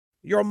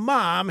Your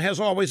mom has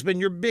always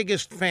been your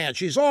biggest fan.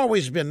 She's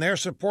always been there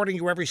supporting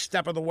you every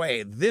step of the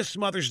way. This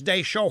Mother's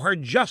Day, show her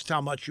just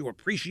how much you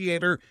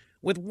appreciate her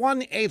with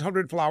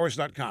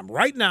 1-800-Flowers.com.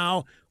 Right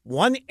now,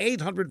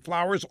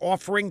 1-800-Flowers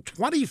offering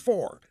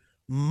 24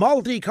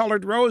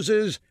 multicolored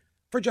roses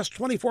for just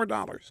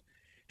 $24.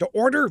 To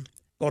order,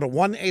 go to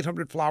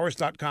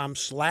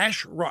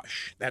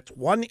 1-800-Flowers.com/rush. That's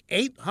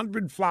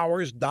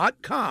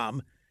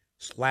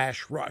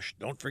 1-800-Flowers.com/rush.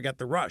 Don't forget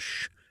the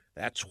rush.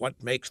 That's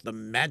what makes the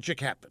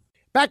magic happen.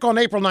 Back on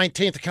April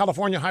 19th, the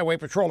California Highway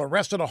Patrol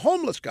arrested a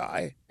homeless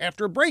guy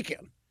after a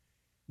break-in.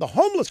 The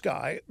homeless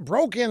guy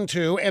broke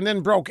into and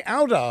then broke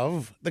out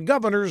of the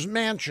governor's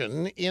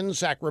mansion in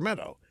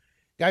Sacramento.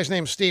 Guy's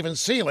name's Stephen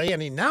Seeley,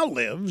 and he now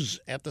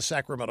lives at the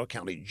Sacramento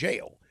County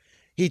Jail.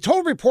 He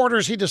told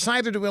reporters he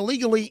decided to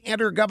illegally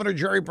enter Governor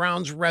Jerry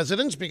Brown's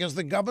residence because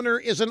the governor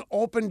is an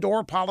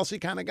open-door policy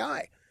kind of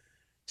guy.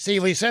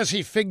 Seeley says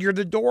he figured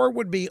the door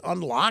would be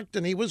unlocked,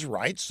 and he was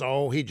right,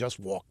 so he just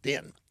walked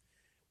in.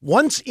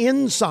 Once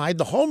inside,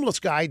 the homeless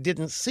guy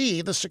didn't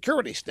see the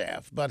security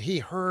staff, but he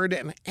heard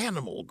an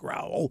animal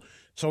growl,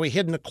 so he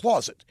hid in a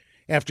closet.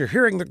 After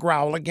hearing the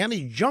growl again,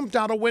 he jumped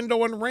out a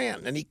window and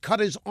ran, and he cut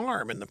his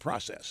arm in the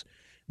process.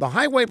 The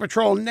Highway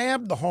Patrol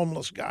nabbed the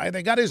homeless guy.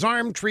 They got his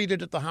arm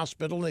treated at the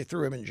hospital, and they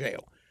threw him in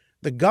jail.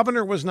 The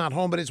governor was not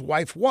home, but his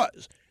wife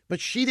was.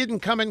 But she didn't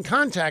come in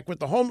contact with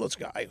the homeless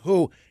guy,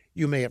 who,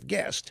 you may have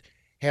guessed,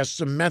 has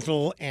some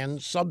mental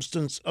and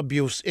substance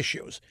abuse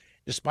issues.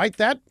 Despite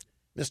that,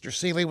 Mr.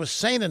 Seeley was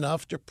sane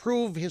enough to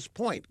prove his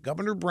point.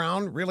 Governor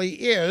Brown really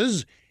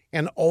is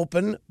an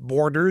open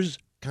borders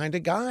kind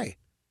of guy.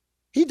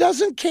 He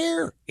doesn't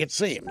care, it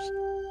seems.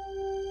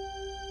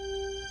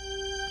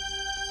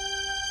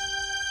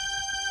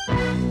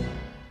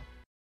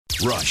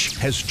 Rush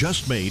has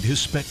just made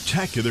his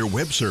spectacular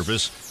web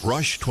service,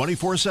 Rush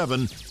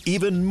 24/7,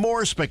 even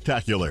more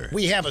spectacular.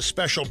 We have a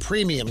special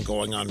premium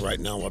going on right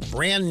now, a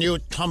brand new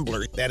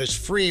Tumblr that is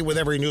free with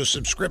every new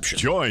subscription.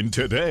 Join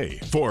today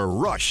for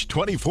Rush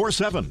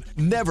 24/7.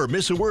 Never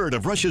miss a word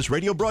of Rush's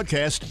radio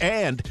broadcast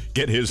and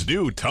get his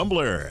new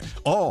Tumblr.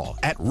 All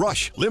at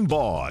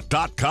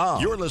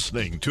RushLimbaugh.com. You're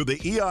listening to the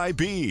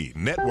EIB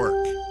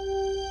Network.